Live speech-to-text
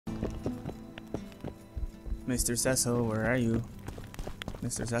Mr. Cecil, where are you?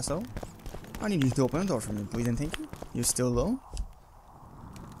 Mr. Cecil? I need you to open the door for me, please and thank you. You're still low?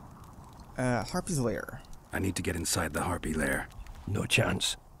 Harpie's lair. I need to get inside the Harpy lair. No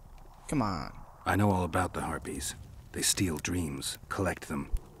chance. Come on. I know all about the Harpies. They steal dreams, collect them.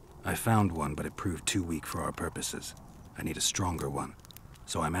 I found one, but it proved too weak for our purposes. I need a stronger one.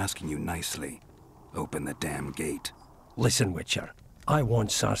 So I'm asking you nicely, open the damn gate. Listen, Witcher. I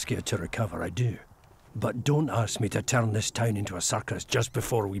want Saskia to recover, I do. But don't ask me to turn this town into a circus just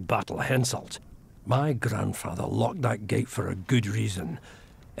before we battle Henselt. My grandfather locked that gate for a good reason.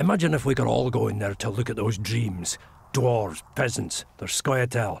 Imagine if we could all go in there to look at those dreams. Dwarves, peasants, their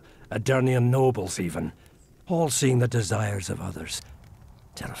scoia'tael, Adernian nobles even. All seeing the desires of others.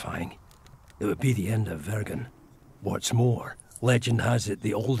 Terrifying. It would be the end of Vergen. What's more, legend has it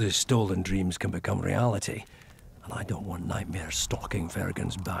the oldest stolen dreams can become reality. And I don't want nightmares stalking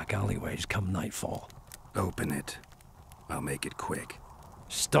Vergen's back alleyways come nightfall. Open it. I'll make it quick.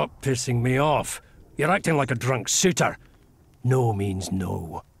 Stop pissing me off. You're acting like a drunk suitor. No means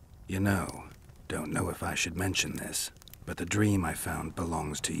no. You know, don't know if I should mention this, but the dream I found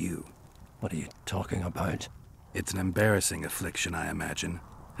belongs to you. What are you talking about? It's an embarrassing affliction, I imagine.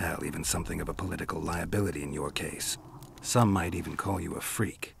 Hell, even something of a political liability in your case. Some might even call you a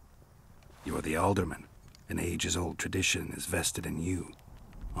freak. You're the alderman. An ages-old tradition is vested in you.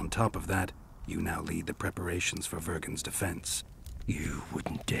 On top of that, you now lead the preparations for Vergen's defense. You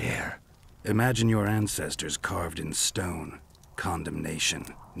wouldn't dare. Imagine your ancestors carved in stone. Condemnation,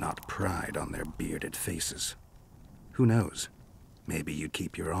 not pride on their bearded faces. Who knows? Maybe you'd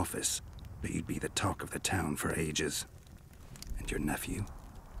keep your office, but you'd be the talk of the town for ages. And your nephew?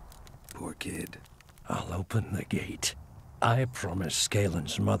 Poor kid. I'll open the gate. I promised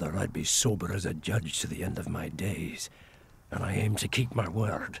Scalen's mother I'd be sober as a judge to the end of my days, and I aim to keep my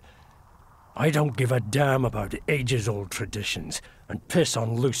word. I don't give a damn about ages-old traditions and piss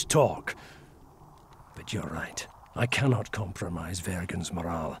on loose talk. But you're right. I cannot compromise Vergen's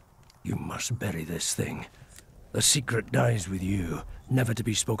morale. You must bury this thing. The secret dies with you, never to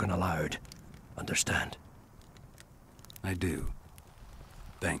be spoken aloud. Understand? I do.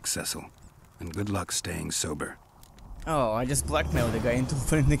 Thanks, Cecil. And good luck staying sober. Oh, I just blackmailed the guy into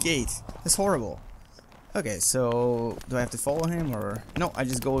opening the gate. That's horrible. Okay, so do I have to follow him or... No, I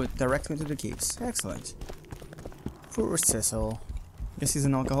just go directly into the caves. Excellent. Poor Cecil. Guess he's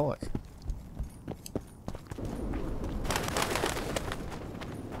an alcoholic.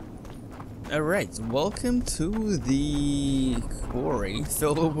 Alright, welcome to the quarry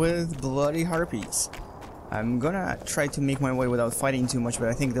filled with bloody harpies. I'm gonna try to make my way without fighting too much, but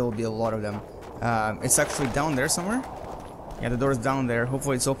I think there will be a lot of them. It's actually down there somewhere. Yeah, the door's down there.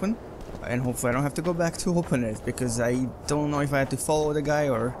 Hopefully it's open. And hopefully I don't have to go back to open it, because I don't know if I have to follow the guy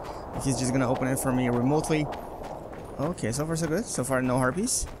or if he's just gonna open it for me remotely. Okay, so far so good. So far no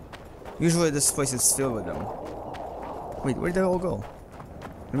harpies. Usually this place is filled with them. Wait, where'd they all go?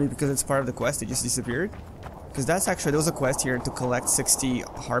 Maybe because it's part of the quest, it just disappeared? Because that's actually, there was a quest here to collect 60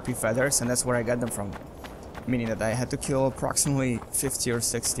 harpy feathers, and that's where I got them from. Meaning that I had to kill approximately 50 or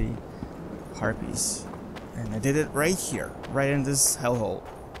 60 harpies. And I did it right here, right in this hellhole.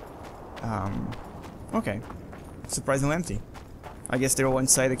 Okay. Surprisingly empty. I guess they're all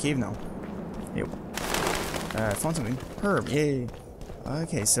inside the cave now. Yep. Found something. Herb, yay.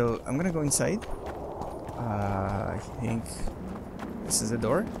 Okay, so I'm gonna go inside. I think this is the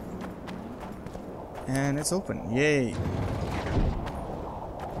door. And it's open. Yay.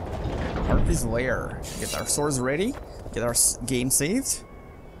 Harpy's lair. Get our swords ready. Get our game saved.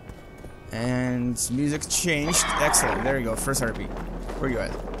 And music changed. Excellent. There you go. First harpy. Where you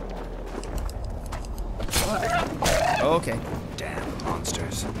at? Okay. Damn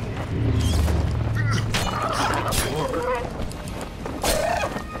monsters.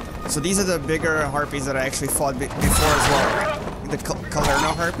 So these are the bigger harpies that I actually fought before as well. The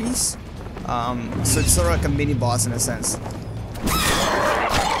Calerno harpies. So it's sort of like a mini boss in a sense.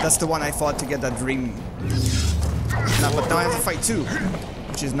 That's the one I fought to get that dream. But now I have to fight two,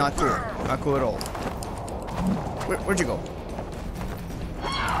 which is not cool. Not cool at all. Where'd you go?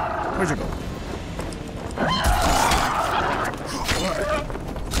 Where'd you go?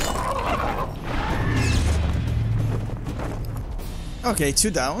 Okay, 2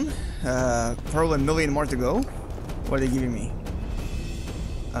 down. Probably a million more to go. What are they giving me?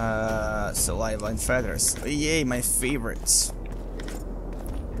 Saliva and feathers. Yay, my favorites.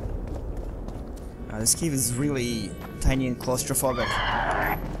 This cave is really tiny and claustrophobic.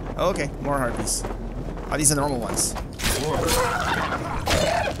 Okay, more harpies. Oh, these are normal ones.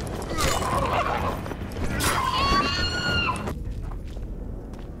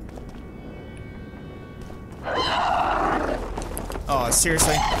 Oh,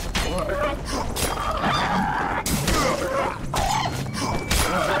 seriously?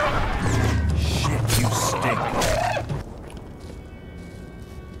 Shit, you stink.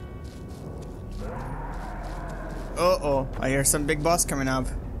 Uh-oh, I hear some big boss coming up.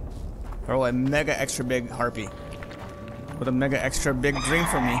 Or a mega extra big harpy. With a mega extra big drink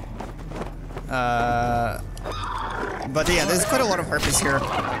for me. But yeah, there's quite a lot of harpies here.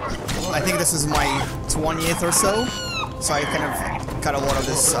 I think this is my 20th or so. So I kind of cut a lot of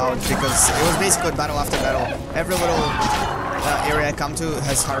this out because it was basically battle after battle. Every little area I come to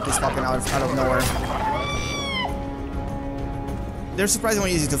has harpies popping out of nowhere. They're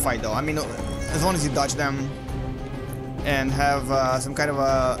surprisingly easy to fight though. I mean, as long as you dodge them and have some kind of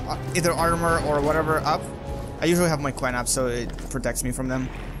either armor or whatever up. I usually have my Quen up, so it protects me from them.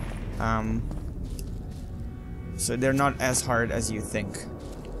 So they're not as hard as you think,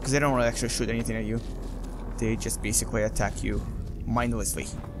 because they don't really actually shoot anything at you. They just basically attack you mindlessly.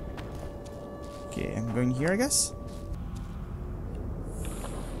 Okay, I'm going here, I guess.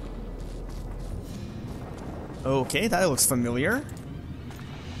 Okay, that looks familiar.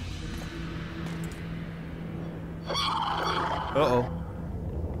 Uh-oh.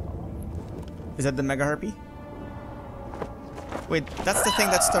 Is that the Mega Harpy? Wait, that's the thing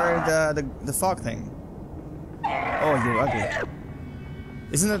that started the fog thing. Oh, you're ugly.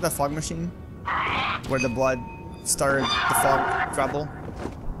 Isn't it the fog machine? Where the blood started the fog trouble?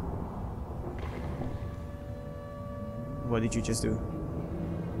 What did you just do?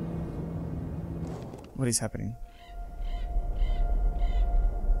 What is happening?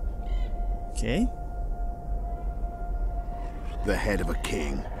 Okay. The head of a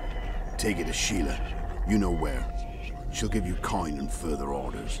king. Take it to Sheila. You know where. She'll give you coin and further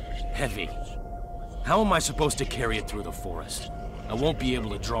orders. Heavy. How am I supposed to carry it through the forest? I won't be able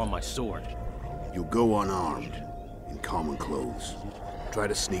to draw my sword. You'll go unarmed, in common clothes. Try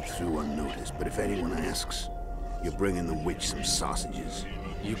to sneak through unnoticed, but if anyone asks, you're bringing the witch some sausages.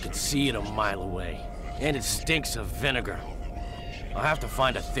 You can see it a mile away, and it stinks of vinegar. I'll have to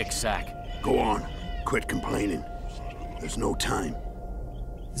find a thick sack. Go on, quit complaining. There's no time.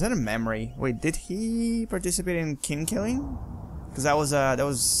 Is that a memory? Wait, did he participate in king killing? Because that was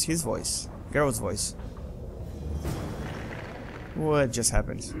his voice, Geralt's voice. What just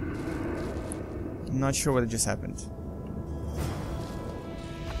happened? I'm not sure what just happened.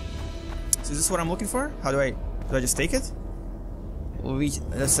 So is this what I'm looking for? How do I just take it?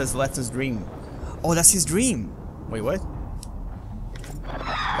 That says let us dream. Oh, that's his dream. Wait, what?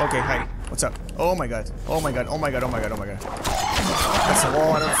 Okay, hi. What's up? Oh my god. Oh my god. Oh my god. Oh my god. Oh my god. That's a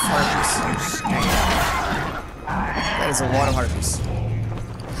lot of harpies. That is a lot of harpies.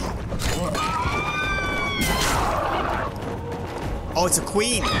 Oh, it's a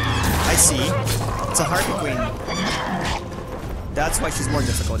queen. I see. It's a harpy queen. That's why she's more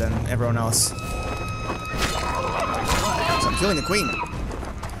difficult than everyone else. So I'm killing the queen.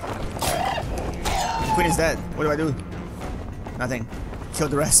 The queen is dead. What do I do? Nothing. Kill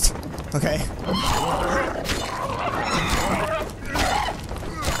the rest. Okay.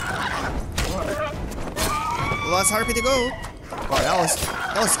 Last harpy to go. Wow, that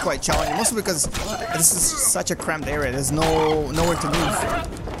was quite challenging. Mostly because this is such a cramped area. There's nowhere to move.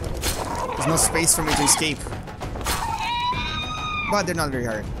 There's no space for me to escape. But they're not very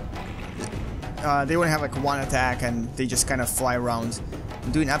hard. They only have like one attack and they just kind of fly around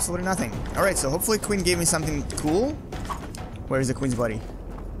doing absolutely nothing. Alright, so hopefully Queen gave me something cool. Where is the Queen's body?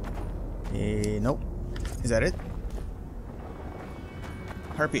 Nope. Is that it?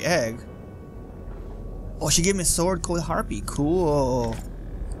 Harpy egg? Oh, she gave me a sword called Harpy. Cool.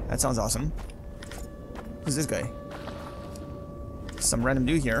 That sounds awesome. Who's this guy? Some random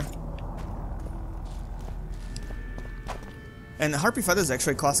dude here. And Harpy feathers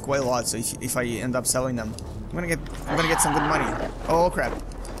actually cost quite a lot, so if I end up selling them, I'm gonna get some good money. Oh crap!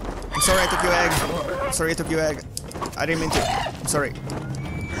 I'm sorry I took your egg. I'm sorry I took your egg. I didn't mean to. I'm sorry.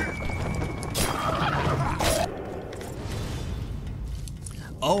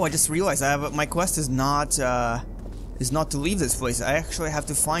 Oh, I just realized my quest is not to leave this place. I actually have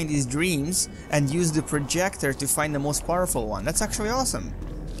to find these dreams and use the projector to find the most powerful one. That's actually awesome.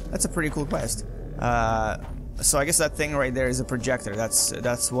 That's a pretty cool quest. So I guess that thing right there is a projector.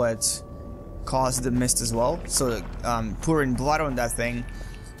 That's what caused the mist as well. So pouring blood on that thing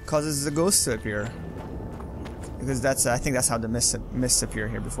causes the ghost to appear. Because I think that's how the mists appear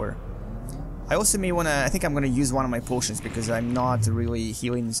here before. I also may wanna. I think I'm gonna use one of my potions because I'm not really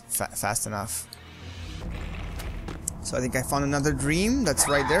healing fast enough. So I think I found another dream that's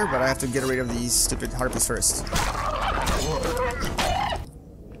right there, but I have to get rid of these stupid harpies first.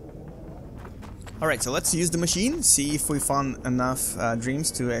 Alright, so let's use the machine, see if we found enough dreams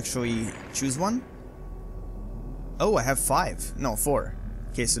to actually choose one. Oh, I have 5. No, 4.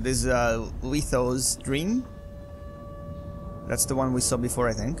 Okay, so this is Letho's dream. That's the one we saw before,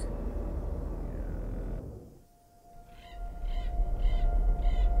 I think.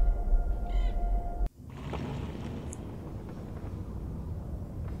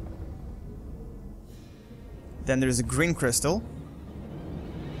 Then there's a green crystal.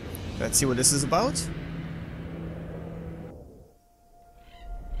 Let's see what this is about.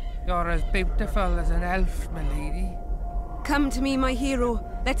 You're as beautiful as an elf, my lady. Come to me, my hero.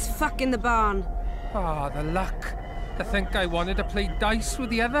 Let's fuck in the barn. Ah, the luck. To think I wanted to play dice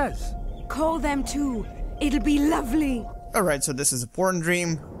with the others. Call them too. It'll be lovely. Alright, so this is a porn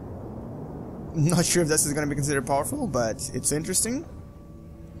dream. Not sure if this is going to be considered powerful, but it's interesting.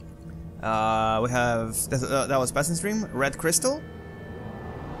 We have... that was Peasant's dream. Red crystal.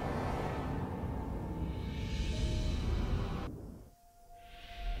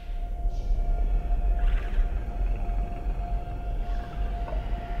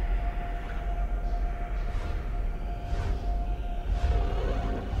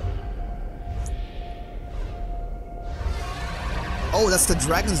 Oh, that's the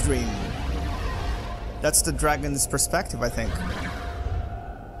dragon's dream. That's the dragon's perspective, I think.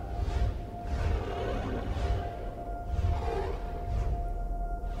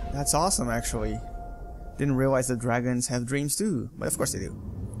 That's awesome, actually. Didn't realize that dragons have dreams too, but of course they do.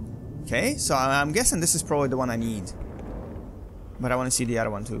 Okay, so I'm guessing this is probably the one I need. But I want to see the other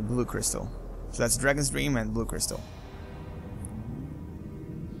one too, blue crystal. So that's dragon's dream and blue crystal.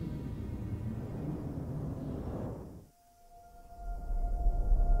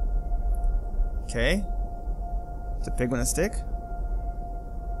 Okay. It's a pig on a stick.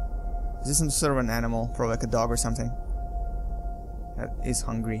 Is this some sort of an animal? Probably like a dog or something. That is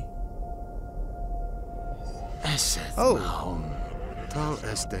hungry. Oh! Tal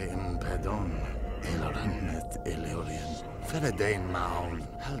este in pedon, eloranet eleorian, feredain maun,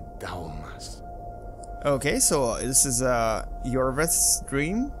 haldaumas. Okay, so this is Yorveth's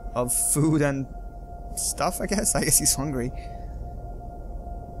dream of food and stuff, I guess. I guess he's hungry.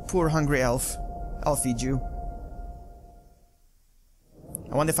 Poor hungry elf. I'll feed you.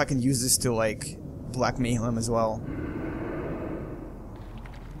 I wonder if I can use this to, like, blackmail him as well.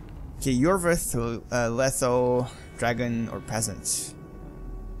 Okay, Yorveth, Letho, Dragon, or Peasant.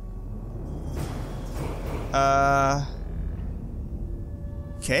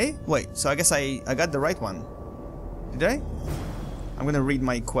 Okay, wait, so I guess I got the right one. Did I? I'm gonna read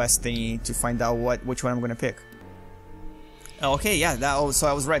my quest thingy to find out which one I'm gonna pick. Okay, yeah, so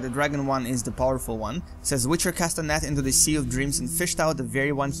I was right, the dragon one is the powerful one. It says, Witcher cast a net into the sea of dreams and fished out the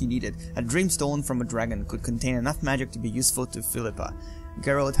very one he needed. A dream stolen from a dragon could contain enough magic to be useful to Philippa.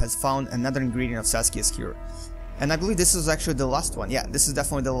 Geralt has found another ingredient of Saskia's cure. And I believe this is actually the last one. Yeah, this is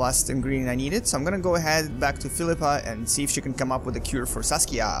definitely the last ingredient I needed. So I'm gonna go ahead back to Philippa and see if she can come up with a cure for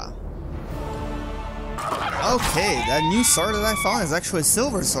Saskia. Okay, that new sword that I found is actually a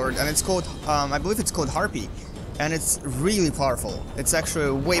silver sword, and it's called, I believe it's called Harpy. And it's really powerful. It's actually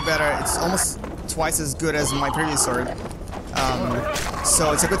way better. It's almost twice as good as my previous sword.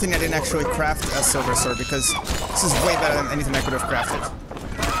 So it's a good thing I didn't actually craft a silver sword, because this is way better than anything I could have crafted.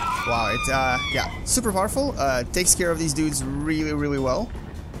 Wow, yeah, super powerful. Takes care of these dudes really, really well.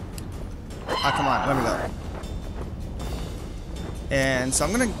 Ah, come on, let me go. And so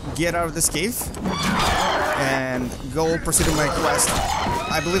I'm gonna get out of this cave and go proceed with my quest.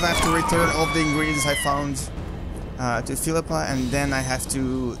 I believe I have to return all of the ingredients I found to Philippa, and then I have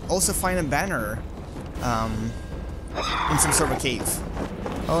to also find a banner in some sort of a cave.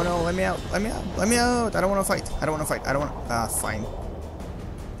 Oh no, let me out, let me out, let me out! I don't want to fight, I don't want to fight, I don't want... fine.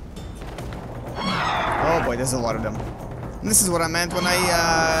 Oh boy, there's a lot of them. And this is what I meant when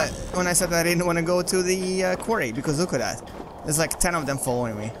I said that I didn't want to go to the quarry, because look at that. There's like 10 of them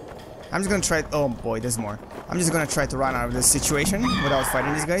following me. I'm just gonna try... Oh boy, there's more. I'm just gonna try to run out of this situation without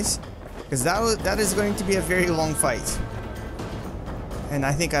fighting these guys. Because that is going to be a very long fight. And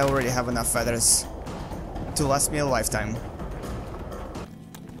I think I already have enough feathers to last me a lifetime.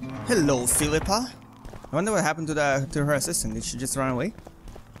 Hello, Philippa. I wonder what happened to her assistant. Did she just run away?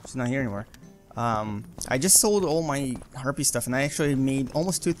 She's not here anymore. I just sold all my Harpy stuff, and I actually made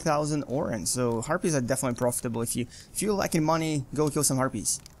almost 2,000 Oren. So Harpies are definitely profitable. If you're lacking money, go kill some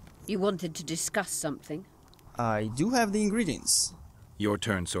Harpies. You wanted to discuss something? I do have the ingredients. Your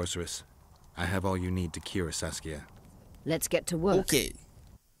turn, sorceress. I have all you need to cure Saskia. Let's get to work. Okay.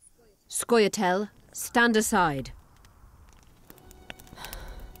 Scoia'tael, stand aside.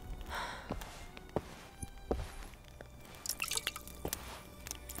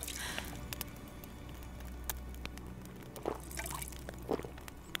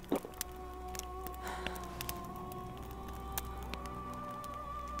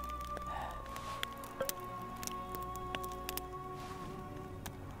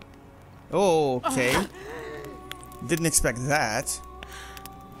 Okay. Didn't expect that.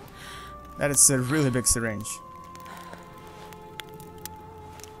 That is a really big syringe.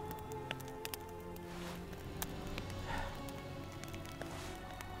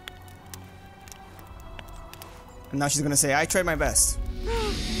 And now she's gonna say, I tried my best.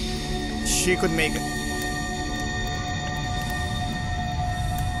 She could make it.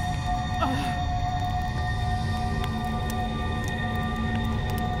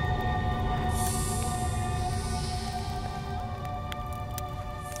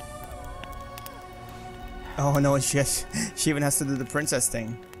 Oh no, she even has to do the princess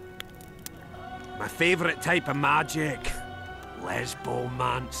thing. My favorite type of magic.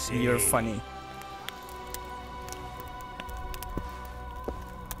 Lesbomancy. You're funny.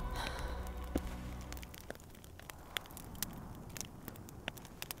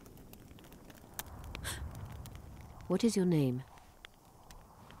 What is your name?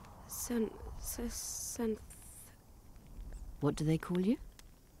 What do they call you?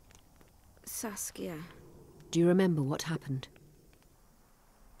 Saskia. Do you remember what happened?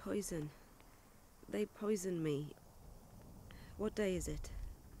 Poison. They poisoned me. What day is it?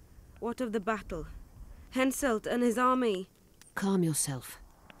 What of the battle? Henselt and his army. Calm yourself.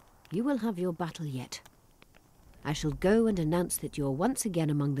 You will have your battle yet. I shall go and announce that you're once again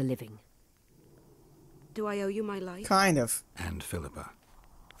among the living. Do I owe you my life? Kind of. And Philippa.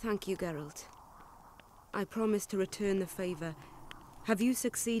 Thank you, Geralt. I promise to return the favor. Have you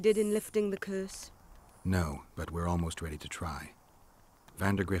succeeded in lifting the curse? No, but we're almost ready to try.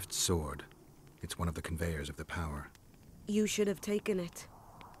 Vandergrift's sword. It's one of the conveyors of the power. You should have taken it.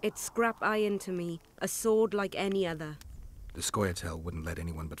 It's scrap iron to me, a sword like any other. The Scoia'tael wouldn't let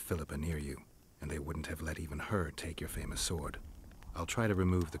anyone but Philippa near you, and they wouldn't have let even her take your famous sword. I'll try to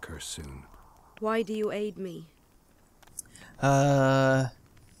remove the curse soon. Why do you aid me? I'm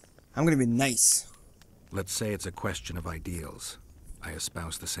gonna be nice. Let's say it's a question of ideals. I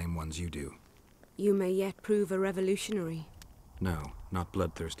espouse the same ones you do. You may yet prove a revolutionary. No, not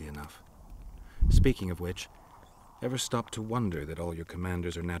bloodthirsty enough. Speaking of which, ever stop to wonder that all your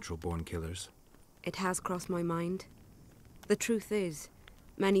commanders are natural-born killers? It has crossed my mind. The truth is,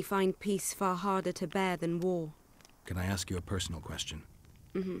 many find peace far harder to bear than war. Can I ask you a personal question?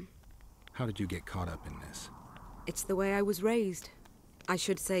 Mm-hmm. How did you get caught up in this? It's the way I was raised. I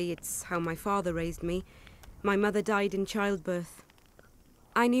should say it's how my father raised me. My mother died in childbirth.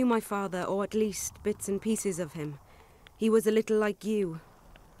 I knew my father, or at least bits and pieces of him. He was a little like you,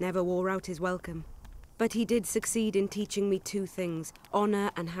 never wore out his welcome. But he did succeed in teaching me two things,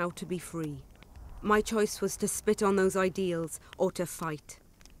 honor and how to be free. My choice was to spit on those ideals, or to fight.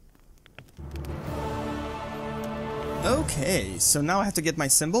 Okay, so now I have to get my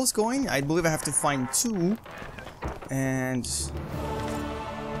symbols going. I believe I have to find two. And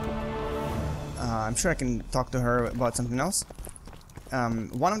I'm sure I can talk to her about something else.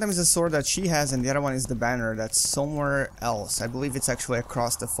 One of them is a sword that she has, and the other one is the banner that's somewhere else. I believe it's actually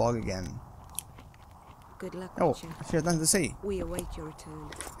across the fog again. Good luck, Oh, Witcher. she has nothing to say. We await your return.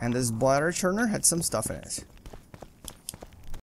 And this bladder churner had some stuff in it.